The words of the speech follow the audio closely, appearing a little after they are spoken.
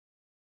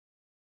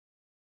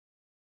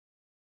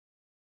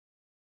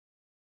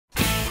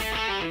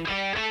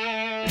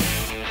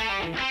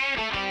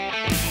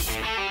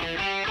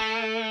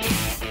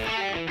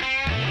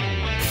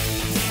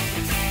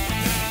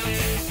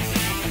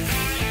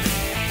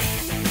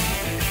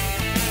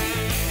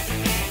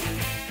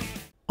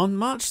On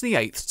March the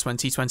 8th,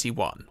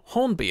 2021,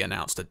 Hornby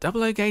announced a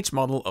 00 gauge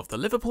model of the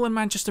Liverpool and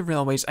Manchester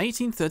Railway's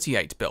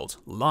 1838 built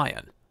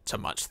Lion, to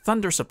much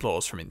thunderous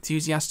applause from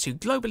enthusiasts who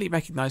globally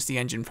recognised the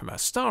engine from her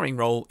starring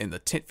role in the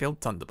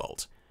Titfield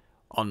Thunderbolt.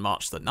 On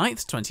March the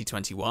 9th,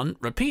 2021,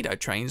 Rapido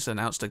Trains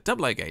announced a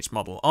 00 gauge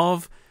model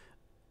of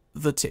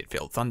the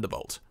Titfield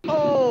Thunderbolt.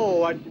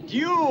 Oh, a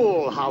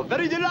duel! How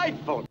very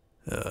delightful!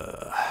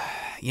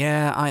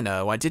 Yeah, I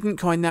know, I didn't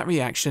coin that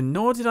reaction,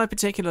 nor did I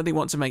particularly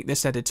want to make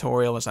this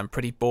editorial as I'm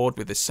pretty bored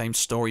with this same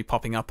story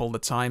popping up all the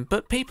time,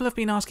 but people have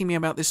been asking me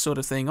about this sort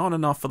of thing on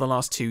and off for the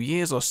last 2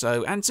 years or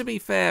so, and to be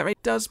fair,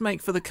 it does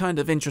make for the kind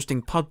of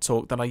interesting pod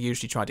talk that I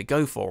usually try to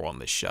go for on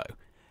this show.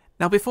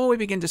 Now, before we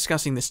begin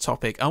discussing this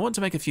topic, I want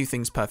to make a few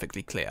things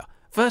perfectly clear.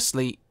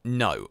 Firstly,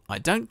 no, I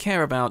don't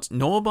care about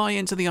nor buy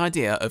into the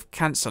idea of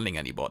cancelling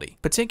anybody,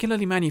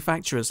 particularly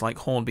manufacturers like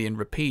Hornby and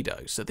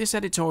Rapido, so this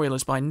editorial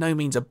is by no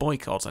means a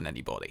boycott on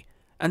anybody.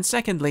 And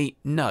secondly,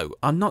 no,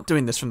 I'm not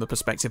doing this from the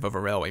perspective of a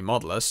railway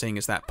modeller, seeing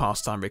as that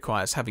pastime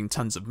requires having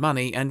tons of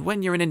money, and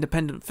when you're an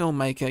independent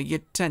filmmaker, you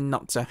tend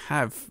not to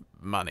have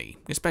money,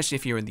 especially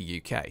if you're in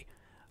the UK.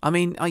 I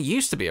mean, I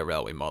used to be a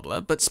railway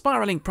modeller, but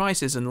spiralling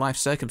prices and life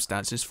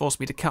circumstances forced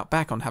me to cut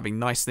back on having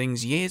nice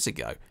things years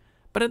ago.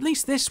 But at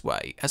least this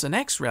way, as an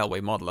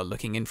ex-railway modeller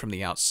looking in from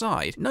the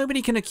outside,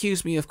 nobody can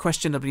accuse me of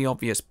questionably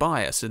obvious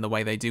bias in the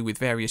way they do with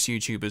various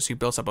YouTubers who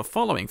built up a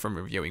following from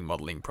reviewing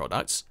modelling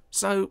products.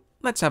 So,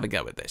 let's have a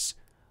go at this.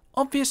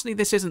 Obviously,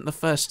 this isn't the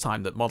first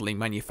time that modelling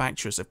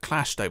manufacturers have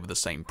clashed over the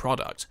same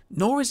product,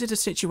 nor is it a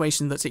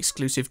situation that's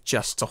exclusive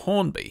just to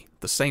Hornby.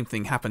 The same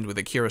thing happened with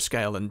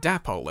Accurascale and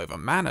Dapol over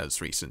Manners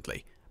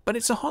recently. But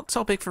it's a hot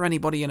topic for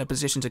anybody in a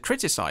position to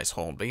criticise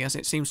Hornby, as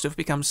it seems to have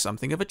become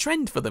something of a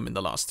trend for them in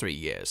the last 3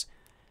 years.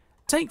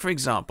 Take, for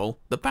example,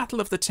 the Battle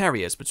of the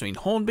Terriers between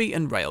Hornby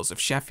and Rails of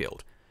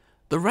Sheffield.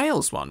 The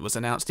Rails one was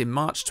announced in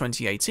March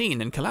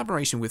 2018 in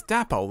collaboration with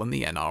Dapol and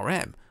the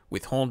NRM,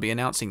 with Hornby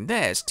announcing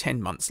theirs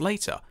 10 months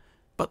later.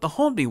 But the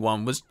Hornby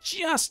one was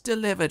just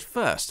delivered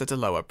first at a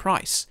lower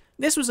price.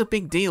 This was a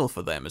big deal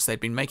for them as they'd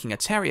been making a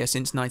Terrier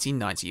since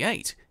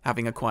 1998,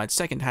 having acquired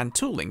second-hand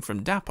tooling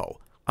from Dapol.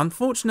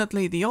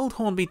 Unfortunately, the old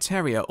Hornby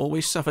Terrier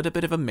always suffered a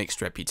bit of a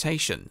mixed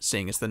reputation,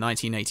 seeing as the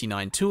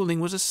 1989 tooling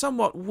was a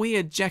somewhat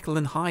weird Jekyll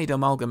and Hyde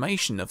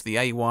amalgamation of the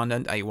A1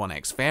 and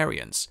A1X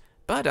variants.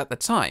 But at the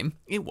time,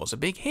 it was a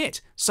big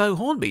hit, so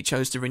Hornby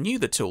chose to renew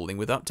the tooling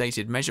with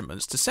updated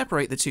measurements to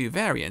separate the two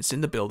variants in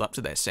the build-up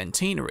to their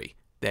centenary.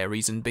 Their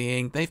reason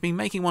being, they've been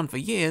making one for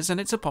years and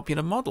it's a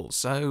popular model,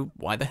 so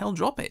why the hell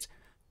drop it?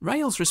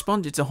 Rails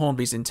responded to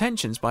Hornby's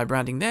intentions by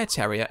branding their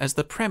Terrier as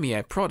the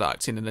premier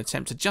product in an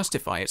attempt to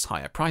justify its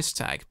higher price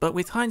tag, but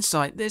with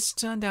hindsight, this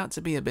turned out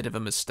to be a bit of a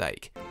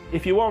mistake.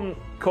 If you want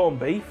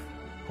corned beef,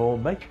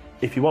 Hornby.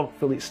 If you want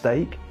fillet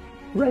steak,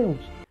 Rails.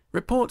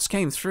 Reports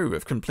came through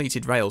of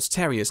completed Rails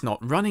Terriers not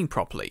running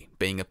properly,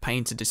 being a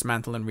pain to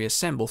dismantle and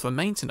reassemble for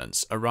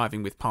maintenance,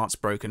 arriving with parts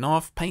broken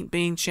off, paint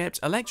being chipped,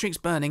 electrics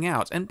burning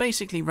out, and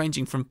basically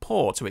ranging from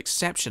poor to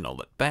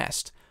exceptional at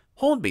best.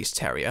 Hornby's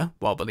Terrier,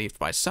 while believed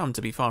by some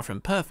to be far from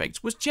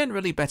perfect, was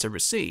generally better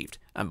received,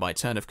 and by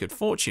turn of good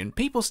fortune,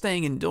 people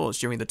staying indoors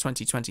during the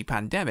 2020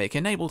 pandemic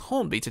enabled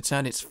Hornby to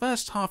turn its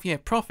first half-year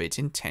profit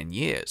in 10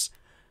 years.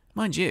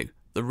 Mind you,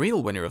 the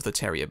real winner of the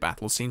Terrier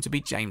battle seemed to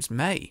be James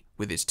May,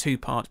 with his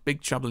 2-part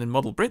Big Trouble in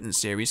Model Britain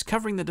series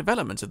covering the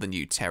development of the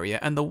new Terrier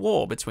and the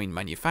war between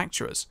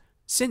manufacturers.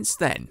 Since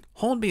then,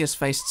 Hornby has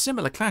faced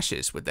similar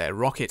clashes, with their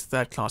Rocket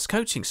third-class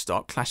coaching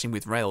stock clashing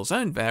with Rail's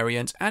own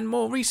variant, and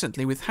more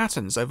recently with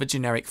Hatton's over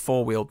generic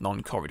 4-wheeled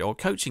non-corridor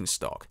coaching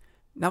stock.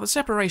 Now, the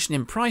separation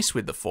in price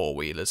with the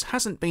 4-wheelers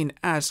hasn't been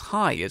as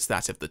high as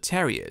that of the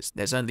Terriers.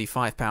 There's only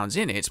 £5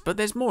 in it, but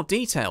there's more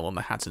detail on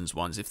the Hatton's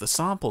ones if the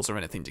samples are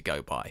anything to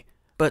go by.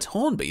 But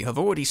Hornby have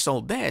already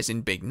sold theirs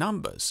in big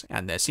numbers,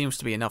 and there seems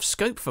to be enough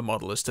scope for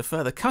modelers to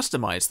further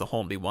customise the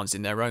Hornby ones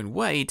in their own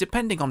way,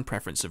 depending on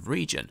preference of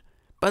region.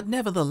 But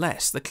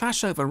nevertheless, the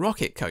clash over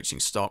Rocket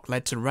coaching stock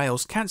led to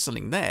Rails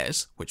cancelling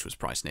theirs, which was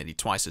priced nearly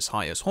twice as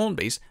high as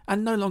Hornby's,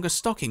 and no longer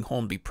stocking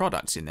Hornby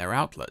products in their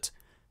outlet.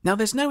 Now,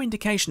 there's no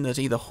indication that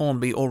either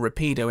Hornby or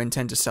Rapido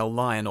intend to sell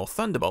Lion or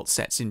Thunderbolt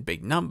sets in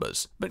big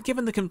numbers, but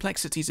given the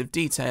complexities of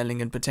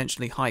detailing and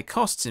potentially high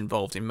costs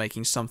involved in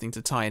making something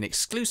to tie in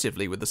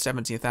exclusively with the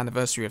 70th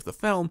anniversary of the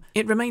film,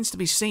 it remains to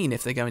be seen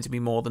if they're going to be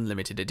more than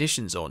limited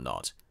editions or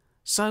not.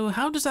 So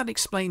how does that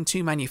explain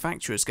two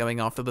manufacturers going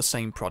after the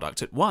same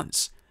product at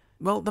once?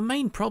 Well, the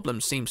main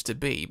problem seems to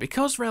be,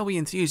 because railway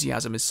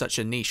enthusiasm is such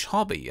a niche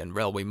hobby and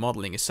railway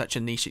modelling is such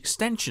a niche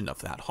extension of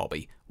that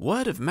hobby,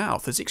 word of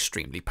mouth is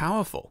extremely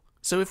powerful.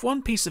 So if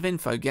one piece of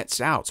info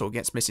gets out or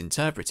gets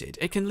misinterpreted,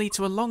 it can lead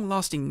to a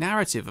long-lasting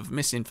narrative of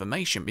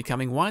misinformation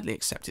becoming widely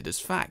accepted as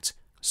fact.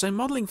 So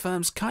modelling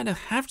firms kind of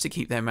have to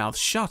keep their mouths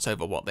shut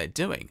over what they're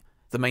doing.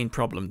 The main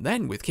problem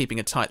then with keeping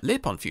a tight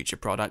lip on future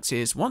products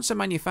is once a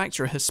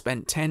manufacturer has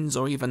spent tens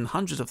or even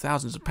hundreds of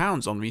thousands of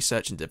pounds on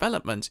research and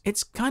development,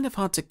 it's kind of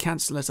hard to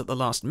cancel it at the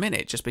last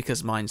minute just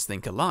because minds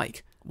think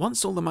alike.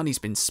 Once all the money's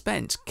been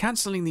spent,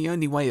 cancelling the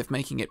only way of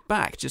making it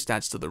back just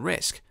adds to the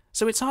risk.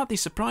 So it's hardly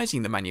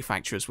surprising the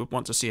manufacturers would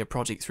want to see a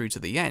project through to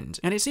the end,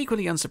 and it's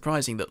equally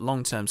unsurprising that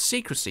long-term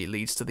secrecy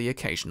leads to the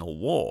occasional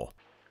war.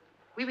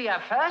 We were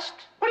here first.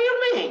 What do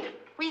you mean?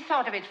 We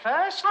thought of it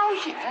first.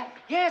 Oh, yeah?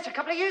 Yes, a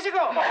couple of years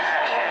ago.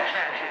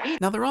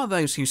 Now, there are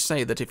those who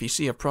say that if you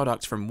see a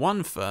product from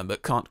one firm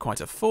but can't quite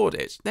afford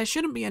it, there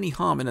shouldn't be any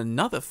harm in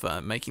another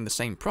firm making the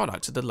same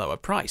product at a lower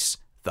price,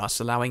 thus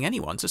allowing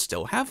anyone to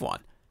still have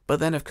one. But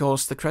then, of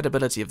course, the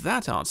credibility of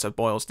that answer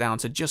boils down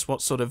to just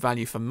what sort of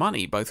value for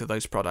money both of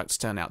those products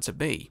turn out to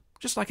be,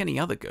 just like any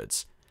other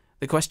goods.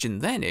 The question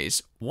then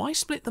is, why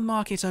split the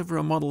market over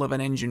a model of an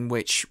engine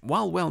which,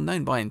 while well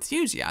known by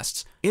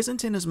enthusiasts,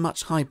 isn't in as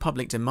much high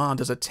public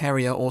demand as a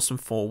Terrier or some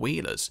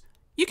four-wheelers?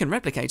 You can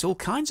replicate all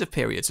kinds of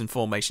periods and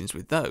formations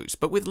with those,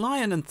 but with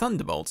Lion and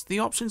Thunderbolt, the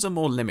options are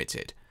more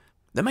limited.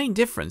 The main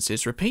difference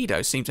is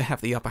Rapido seem to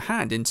have the upper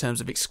hand in terms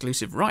of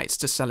exclusive rights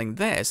to selling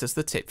theirs as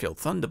the Titfield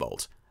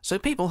Thunderbolt. So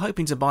people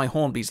hoping to buy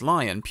Hornby's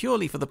Lion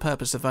purely for the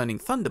purpose of owning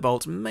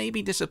Thunderbolt may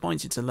be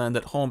disappointed to learn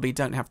that Hornby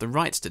don't have the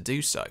rights to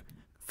do so.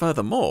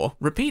 Furthermore,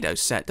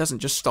 Rapido's set doesn't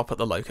just stop at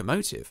the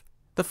locomotive.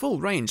 The full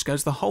range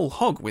goes the whole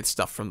hog with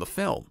stuff from the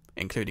film,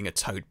 including a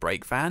towed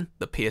brake van,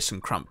 the Pearson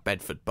Crump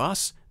Bedford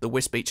bus, the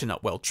Wisbeach and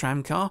Upwell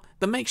tramcar,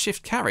 the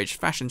makeshift carriage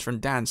fashioned from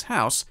Dan's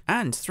house,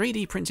 and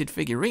 3D printed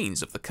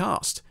figurines of the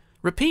cast.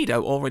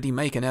 Rapido already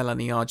make an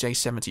LNER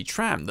J70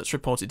 tram that's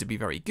reported to be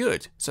very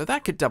good, so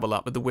that could double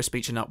up with the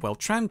Wisbeach and Upwell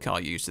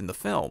tramcar used in the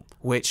film,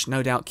 which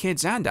no doubt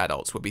kids and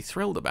adults would be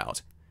thrilled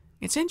about.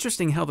 It's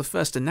interesting how the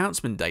first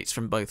announcement dates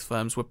from both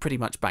firms were pretty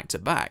much back to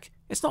back.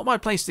 It's not my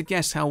place to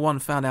guess how one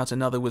found out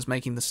another was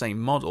making the same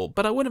model,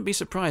 but I wouldn't be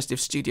surprised if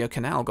Studio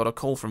Canal got a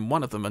call from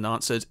one of them and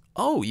answered,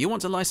 "Oh, you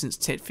want to license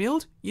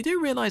Titfield? You do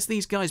realise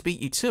these guys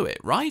beat you to it,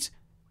 right?"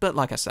 But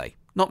like I say,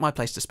 not my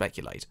place to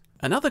speculate.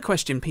 Another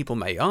question people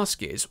may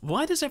ask is,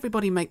 why does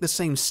everybody make the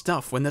same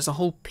stuff when there's a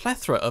whole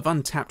plethora of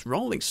untapped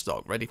rolling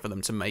stock ready for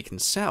them to make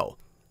and sell?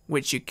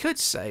 Which you could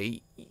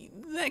say,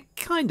 they're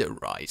kinda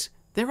right.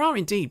 There are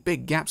indeed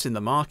big gaps in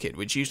the market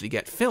which usually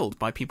get filled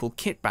by people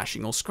kit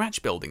bashing or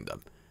scratch building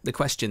them. The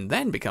question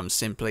then becomes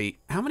simply,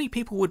 how many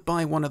people would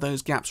buy one of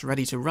those gaps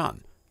ready to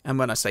run? And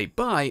when I say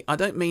buy, I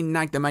don't mean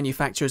nag the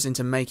manufacturers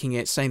into making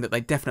it, saying that they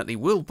definitely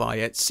will buy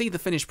it, see the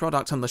finished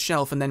product on the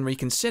shelf and then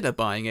reconsider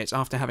buying it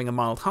after having a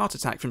mild heart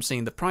attack from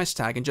seeing the price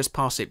tag and just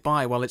pass it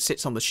by while it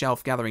sits on the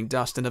shelf gathering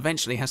dust and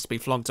eventually has to be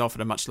flogged off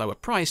at a much lower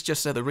price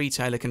just so the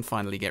retailer can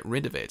finally get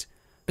rid of it.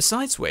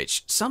 Besides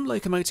which, some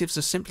locomotives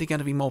are simply going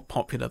to be more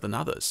popular than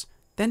others.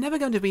 They're never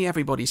going to be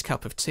everybody's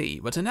cup of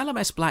tea, but an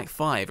LMS Black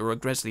 5 or a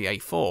Gresley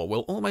A4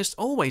 will almost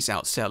always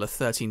outsell a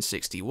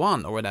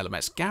 1361 or an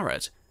LMS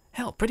Garrett.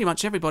 Hell, pretty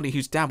much everybody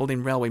who's dabbled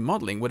in railway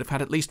modelling would have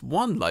had at least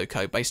one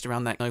loco based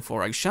around that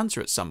 040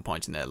 shunter at some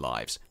point in their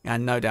lives,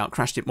 and no doubt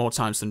crashed it more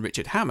times than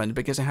Richard Hammond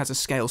because it has a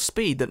scale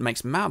speed that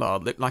makes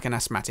Mallard look like an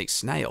asthmatic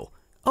snail.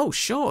 Oh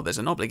sure, there's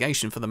an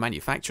obligation for the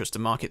manufacturers to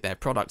market their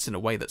products in a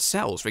way that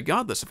sells,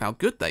 regardless of how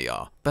good they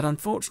are, but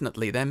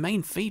unfortunately their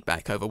main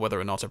feedback over whether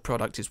or not a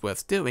product is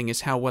worth doing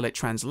is how well it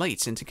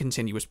translates into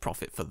continuous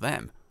profit for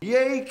them.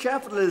 Yay,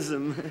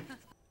 capitalism!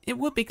 It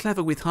would be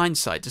clever with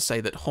hindsight to say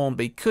that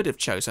Hornby could have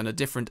chosen a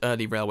different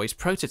early railways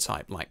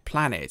prototype like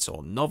Planet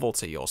or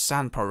Novelty or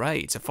San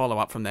Paré to follow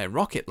up from their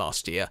rocket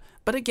last year,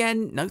 but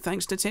again, no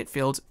thanks to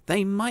Titfield,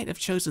 they might have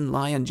chosen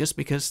Lion just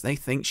because they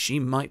think she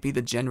might be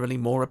the generally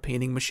more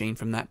appealing machine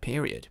from that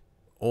period.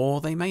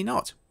 Or they may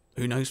not,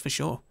 who knows for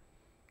sure.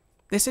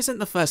 This isn't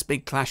the first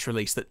big Clash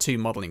release that two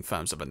modelling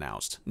firms have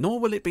announced, nor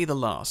will it be the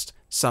last.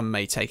 Some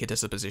may take it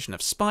as a position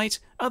of spite,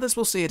 others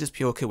will see it as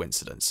pure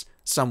coincidence.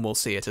 Some will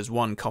see it as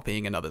one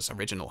copying another's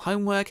original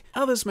homework,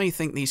 others may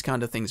think these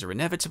kind of things are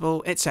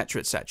inevitable,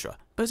 etc, etc.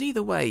 But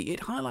either way,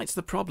 it highlights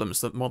the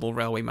problems that model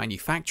railway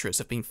manufacturers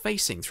have been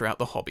facing throughout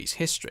the hobby's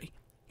history.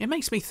 It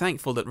makes me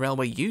thankful that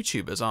railway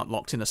YouTubers aren't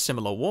locked in a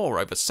similar war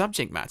over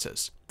subject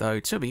matters, though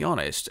to be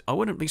honest, I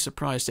wouldn't be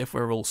surprised if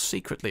we're all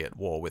secretly at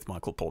war with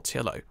Michael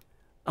Portillo.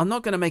 I'm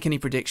not going to make any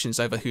predictions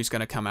over who's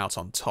going to come out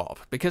on top,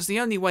 because the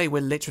only way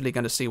we're literally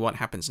going to see what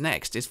happens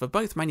next is for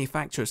both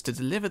manufacturers to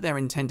deliver their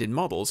intended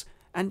models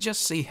and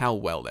just see how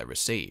well they're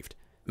received.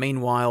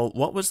 Meanwhile,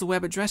 what was the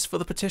web address for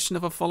the petition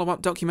of a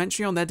follow-up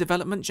documentary on their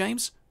development,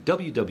 James?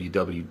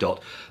 www.goonbbc,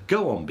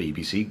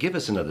 give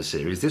us another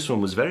series. This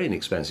one was very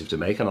inexpensive to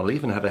make, and I'll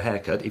even have a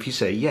haircut if you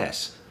say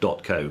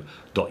yes.co.uk.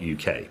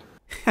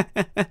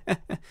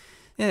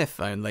 If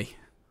only.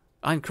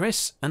 I'm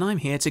Chris, and I'm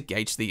here to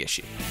gauge the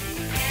issue.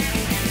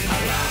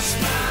 I lost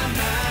my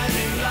mind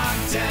in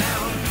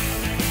lockdown,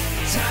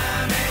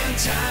 time and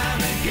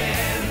time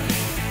again.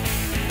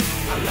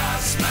 I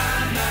lost my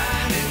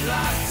mind in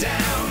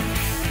lockdown.